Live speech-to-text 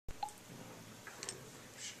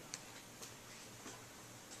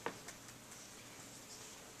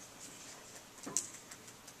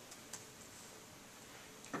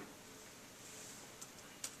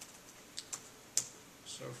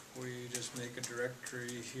So if we just make a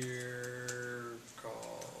directory here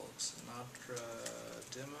called Sinatra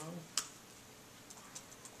demo.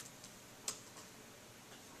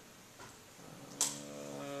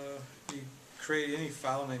 You create any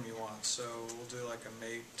file name you want, so we'll do like a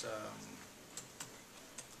mate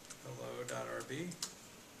hello.rb.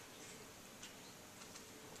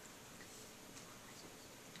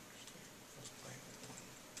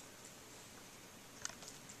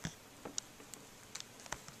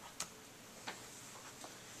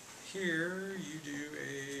 Here you do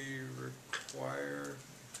a require,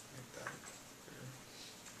 make that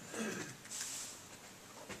clear.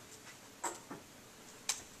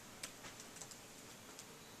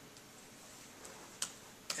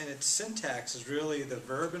 And its syntax is really the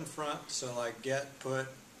verb in front, so like get, put,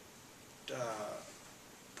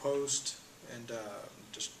 post, and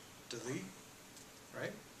just delete,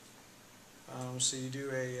 right? So you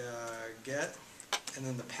do a get, and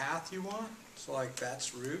then the path you want, so like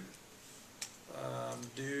that's root.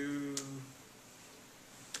 Do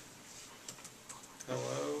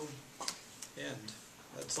hello end.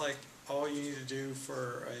 That's like all you need to do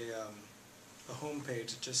for a home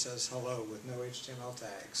page that just says hello with no HTML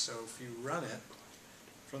tags. So if you run it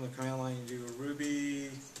from the command line, you do a Ruby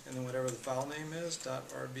and then whatever the file name is,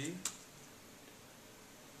 .rb. It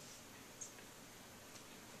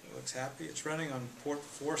looks happy. It's running on port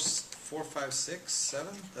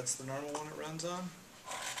 4567. That's the normal one it runs on.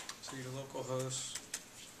 So you do localhost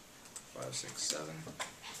 567.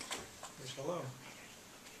 There's hello.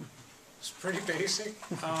 It's pretty basic.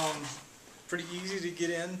 Pretty easy to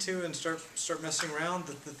get into and start messing around.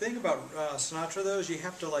 The thing about Sinatra though is you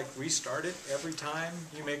have to like restart it every time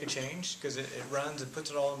you make a change because it runs, it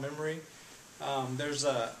puts it all in memory. There's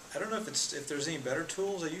I don't know if there's any better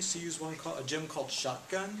tools. I used to use one called a gem called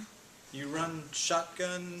Shotgun. You run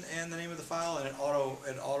Shotgun and the name of the file, and it auto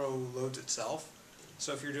loads itself.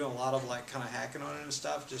 So if you're doing a lot of like kind of hacking on it and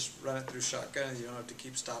stuff, just run it through Shotgun, and you don't have to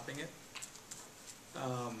keep stopping it.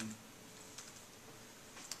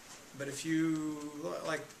 But if you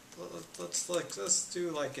like, let's do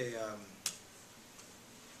like a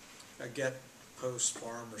get post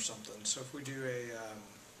farm or something. So if we do a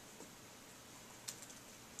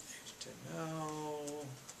HTML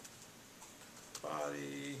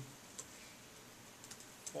body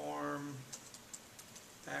form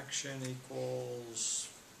action equals,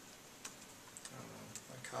 I don't know,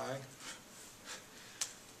 like hi.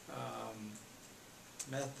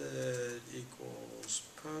 Method equals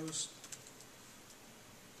post,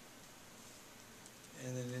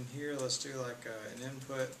 and then in here let's do like an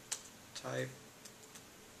input type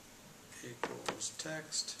equals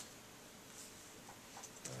text,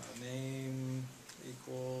 name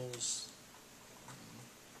equals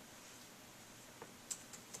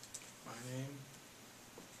my name.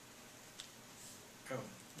 Oh, I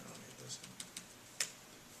don't need this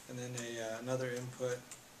one. And then another input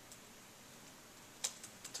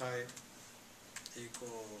type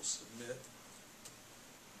equals submit.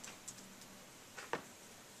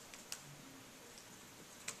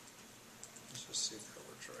 Let's just see if that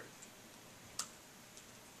works right.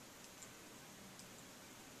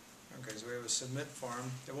 Okay, so we have a submit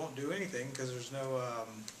form. It won't do anything because there's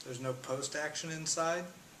no post action inside.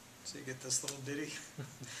 So you get this little ditty.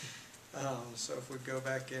 So if we go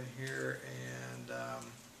back in here and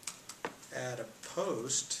add a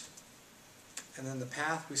post. And then the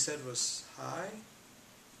path we said was hi.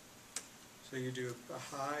 So you do a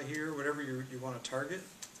hi here, whatever you want to target.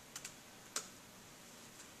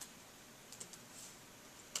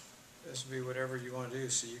 This would be whatever you want to do.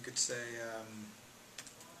 So you could say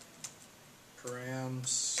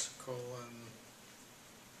params colon,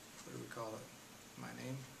 what do we call it? My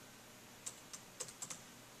name.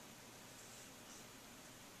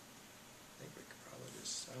 I think we could probably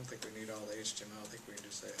just, I don't think we need all the HTML. I think we can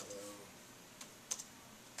just say hello.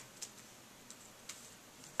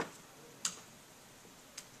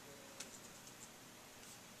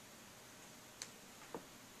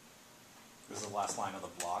 This is the last line of the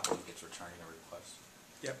block when it gets returning a request.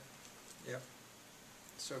 Yep. Yep.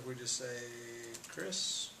 So if we just say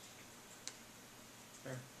Chris,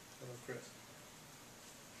 there, hello Chris.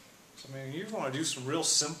 So I mean, you want to do some real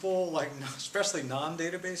simple, like especially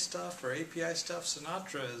non-database stuff or API stuff,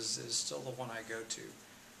 Sinatra is still the one I go to.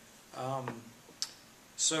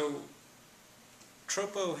 So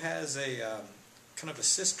Tropo has a kind of a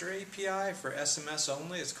sister API for SMS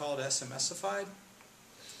only. It's called SMSified.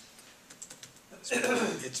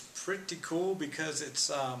 It's pretty cool because it's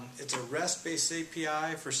a REST-based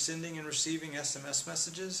API for sending and receiving SMS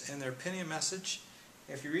messages, and they're penny a message.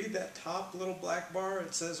 If you read that top little black bar,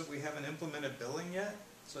 it says that we haven't implemented billing yet.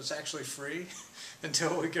 so it's actually free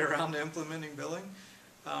until we get around to implementing billing.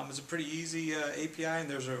 It's a pretty easy API, and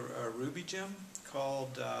there's a Ruby gem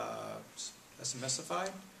called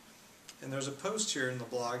SMSified. And there's a post here in the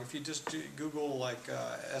blog. If you just Google like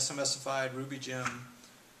SMSified Ruby gem,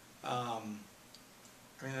 I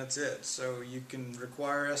mean that's it. So you can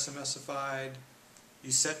require SMSified.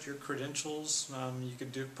 You set your credentials. You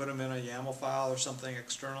could put them in a YAML file or something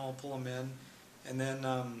external, pull them in, and then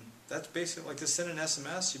that's basically like to send an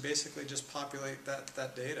SMS. You basically just populate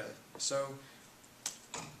that data. So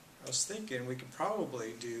I was thinking we could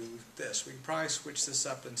probably do this. We could probably switch this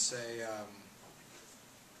up and say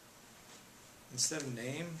instead of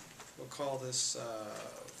name, we'll call this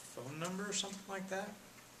phone number or something like that.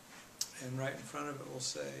 And right in front of it we'll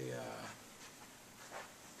say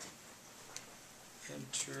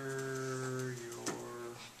enter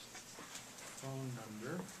your phone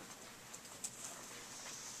number.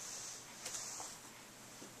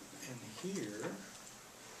 And here,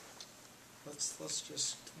 let me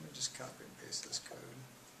just copy and paste this code.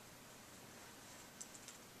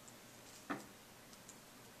 I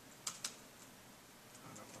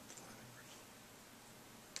don't want the line numbers.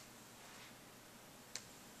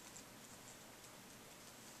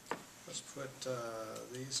 Let's put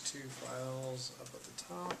these two files up at the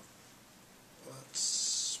top.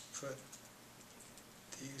 Let's put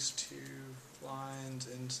these two lines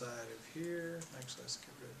inside of here. Actually, let's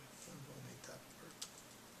get rid of them. We'll need that part.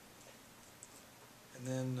 And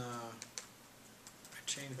then I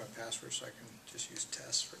changed my password so I can just use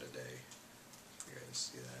test for today. So you guys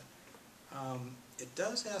see that. It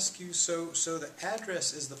does ask you, so the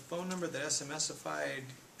address is the phone number that SMSified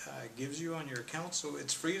gives you on your account, so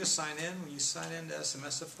it's free to sign in. When you sign in to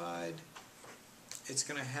SMSified, it's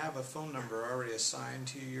going to have a phone number already assigned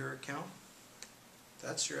to your account.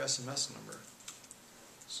 That's your SMS number.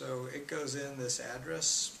 So it goes in this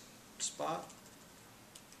address spot.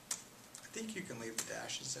 I think you can leave the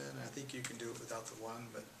dashes in. I think you can do it without the one,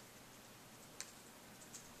 but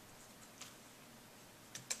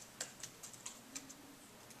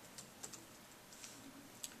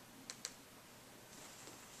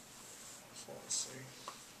so let's see.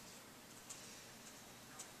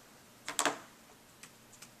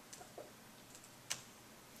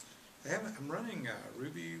 I'm running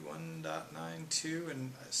Ruby 1.92,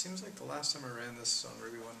 and it seems like the last time I ran this on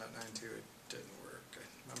Ruby 1.92 it didn't work.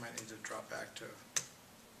 I might need to drop back to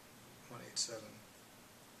 1.87.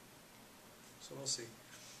 So we'll see.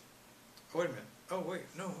 Oh, wait a minute. Oh, wait.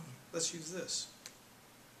 No. Let's use this.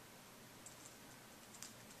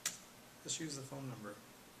 Let's use the phone number.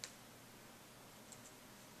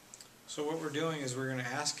 So what we're doing is we're going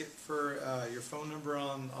to ask it for your phone number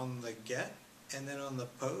on the get, and then on the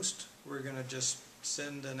post we're going to just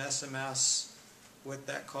send an SMS with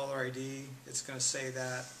that caller ID. It's going to say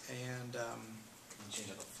that, and Can you change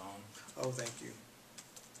it to the phone? oh, thank you.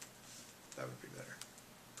 That would be better.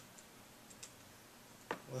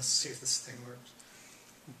 Let's see if this thing works.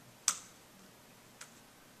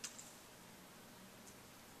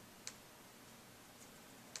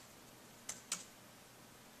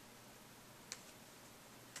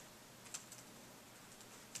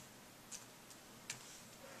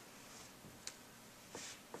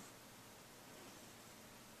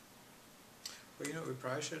 Well, you know what we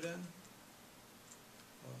probably should have done?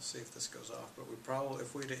 We'll see if this goes off, but we probably,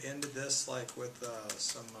 if we'd have ended this like with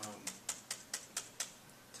some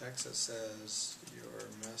text that says your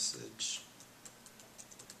message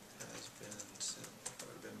has been sent, that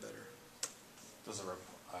would have been better. Does the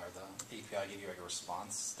API give you like a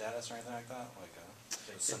response status or anything like that? Like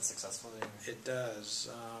it was sent successfully? It does.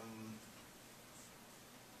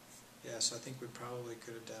 Yeah, so I think we probably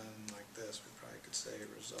could have done like this. We probably could say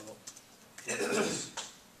result is,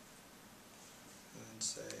 and then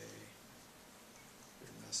say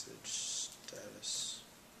your message status,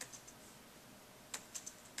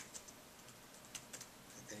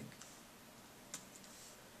 I think.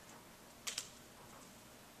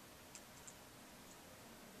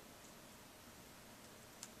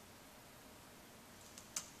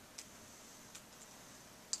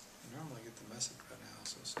 I normally get the message by now,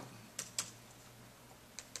 so something.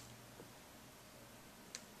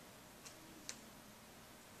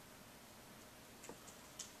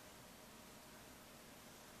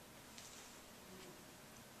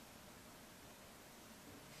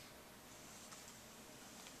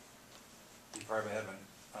 You probably haven't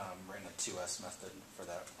written a 2S method for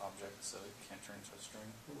that object, so it can't turn into a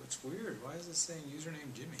string. Oh, it's weird. Why is it saying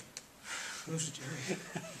username Jimmy? Who's Jimmy?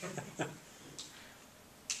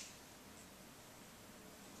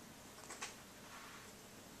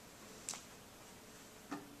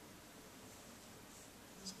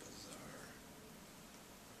 This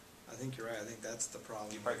think you're right. I think that's the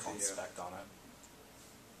problem. You probably with call the, inspect on it.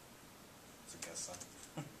 That's a guess then.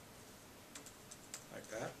 like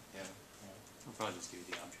that. Yeah. We'll probably just give you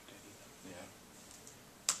the object ID then. Yeah.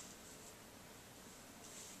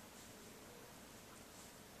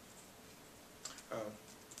 Oh,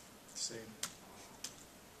 let's see.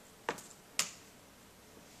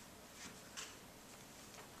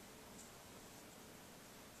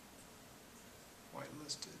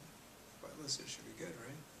 Whitelisted. Whitelisted should be good,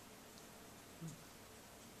 right?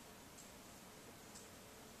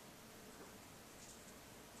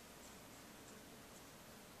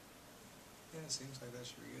 Yeah, it seems like that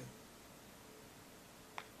should be good.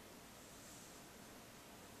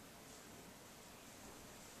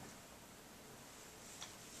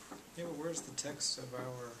 Yeah, but where's the text of our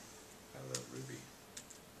Ruby?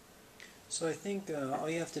 So I think all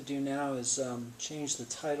you have to do now is change the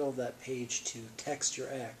title of that page to Text Your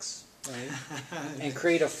X, right? And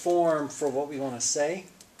create a form for what we want to say.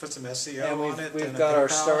 Put some SEO And on it. we've and got our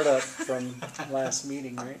PayPal. startup from last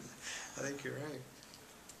meeting, right? I think you're right.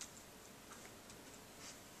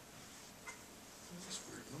 That's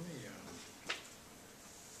weird. Let me,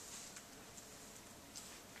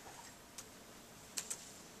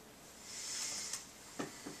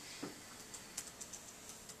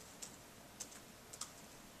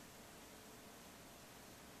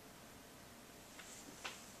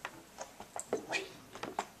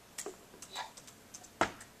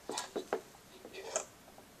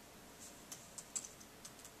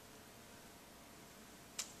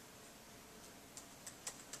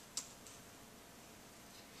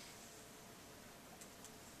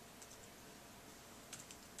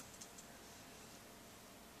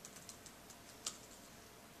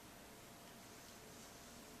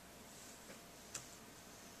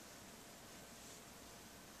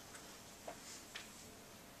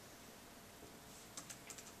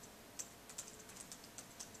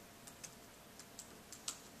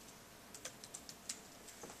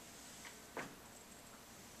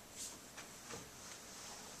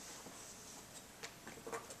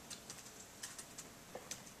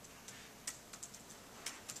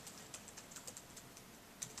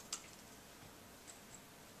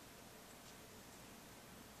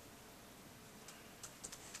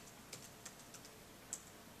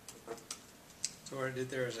 so what I did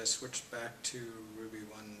there is I switched back to Ruby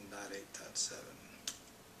 1.8.7.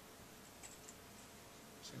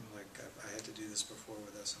 Seemed like I had to do this before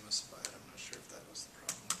with SMS Byte. I'm not sure if that was the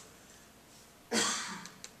problem.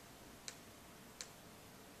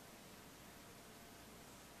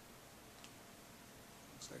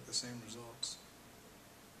 Looks like the same results.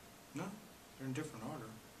 No, they're in different order.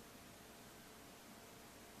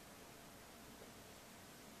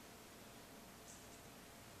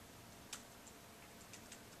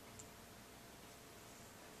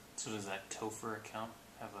 So does that Topher account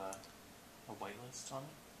have a whitelist on it?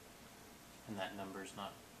 And that number's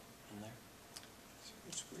not in there? So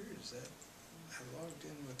what's weird is that I logged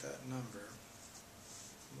in with that number.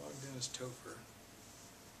 Logged in as Topher.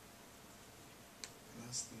 And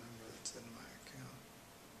that's the number that's in my account.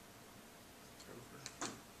 Topher. I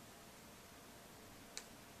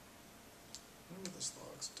wonder what this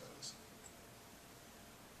logs does.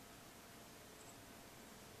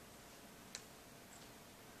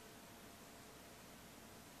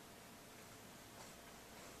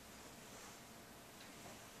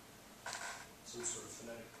 Some sort of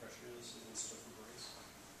phonetic prejudice instead of grace.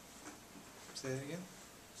 Say that again?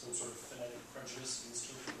 Some sort of phonetic prejudice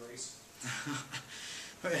instead of grace.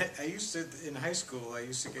 I used to, in high school, I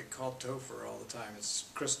used to get called Topher all the time. It's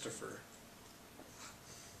Christopher.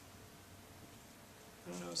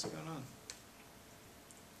 I don't know what's going on.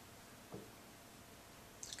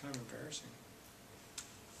 It's kind of embarrassing.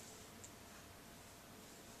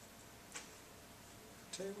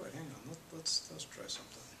 Tell you what, hang on, let's try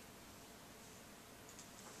something.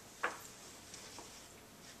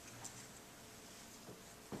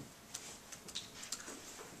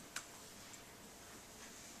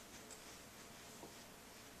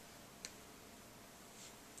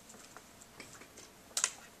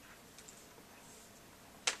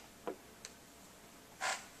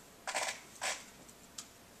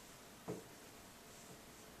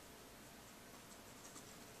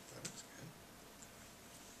 That looks good.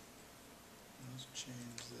 Let's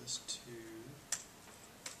change this to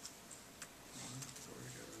 1, 4,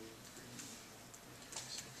 3,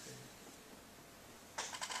 6, 8.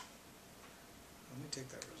 Let me take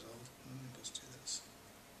that result. Let me just do this.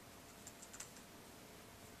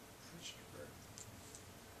 That should work.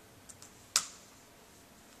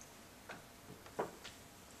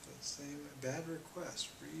 The same bad request.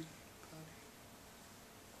 Read body.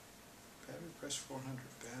 request 400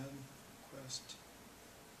 bad, request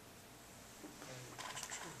bad equals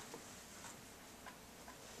true.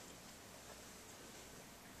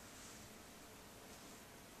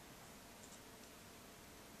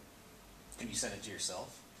 Can you send it to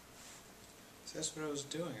yourself? So that's what I was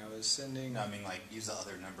doing. I was sending. No, I mean like use the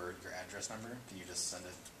other number, your address number. Can you just send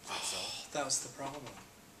it to itself? That was the problem.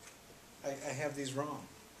 I have these wrong.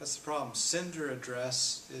 That's the problem. Sender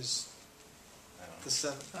address is I don't know. the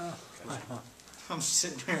 7. Oh. Gotcha. I'm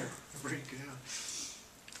sitting here freaking out.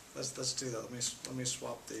 Let's do that. Let me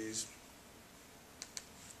swap these.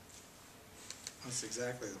 That's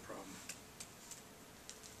exactly the problem.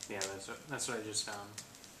 Yeah, that's what I just found.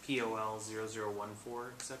 POL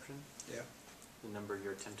 0014 exception. Yeah. The number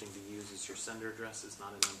you're attempting to use as your sender address is not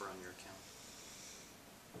a number on your account.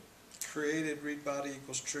 Created read body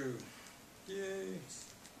equals true. Yay.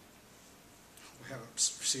 We haven't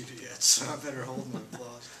received it yet, so I better hold my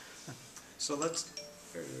applause. So there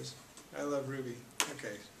it is. I love Ruby.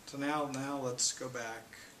 Okay, so now let's go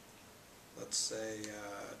back. Let's say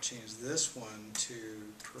change this one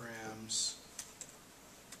to params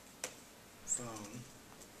phone.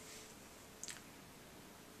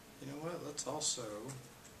 You know what? Let's also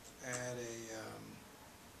add a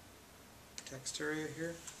text area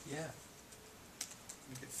here. Yeah.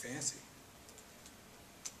 Make it fancy.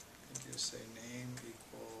 You just say name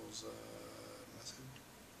equals message.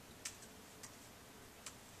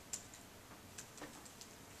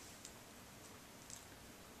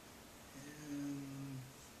 And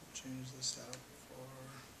we'll change this out for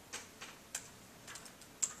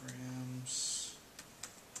params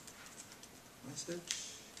message.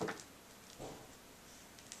 Okay,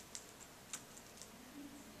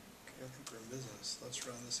 I think we're in business. Let's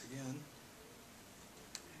run this again.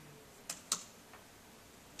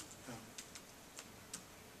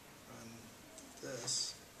 Run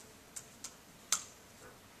this.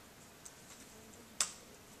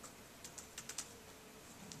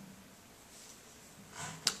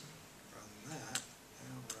 Run that.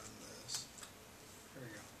 Now run this. There we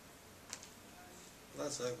go. Well,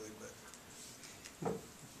 that's ugly, but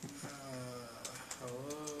hello,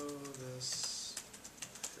 this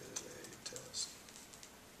is a test.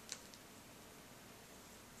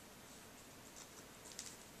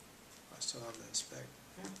 I still have to inspect.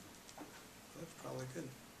 Yeah, that's probably good.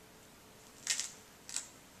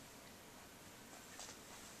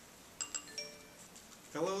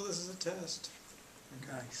 Hello, this is a test.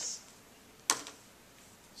 Okay. Nice.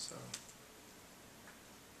 So,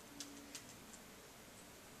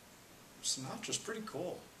 Sinatra's pretty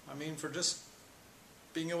cool. I mean, for just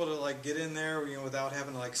being able to like get in there, you know, without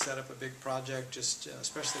having to like set up a big project, just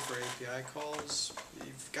especially for API calls,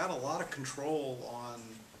 you've got a lot of control on,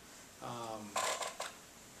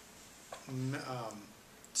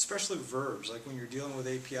 especially verbs. Like when you're dealing with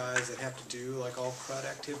APIs that have to do like all CRUD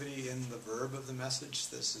activity in the verb of the message,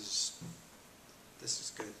 this is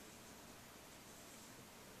good.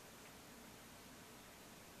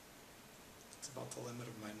 It's about the limit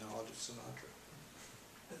of my knowledge of Sinatra.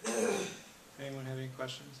 Anyone have any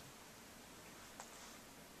questions?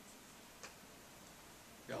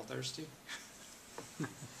 Y'all thirsty?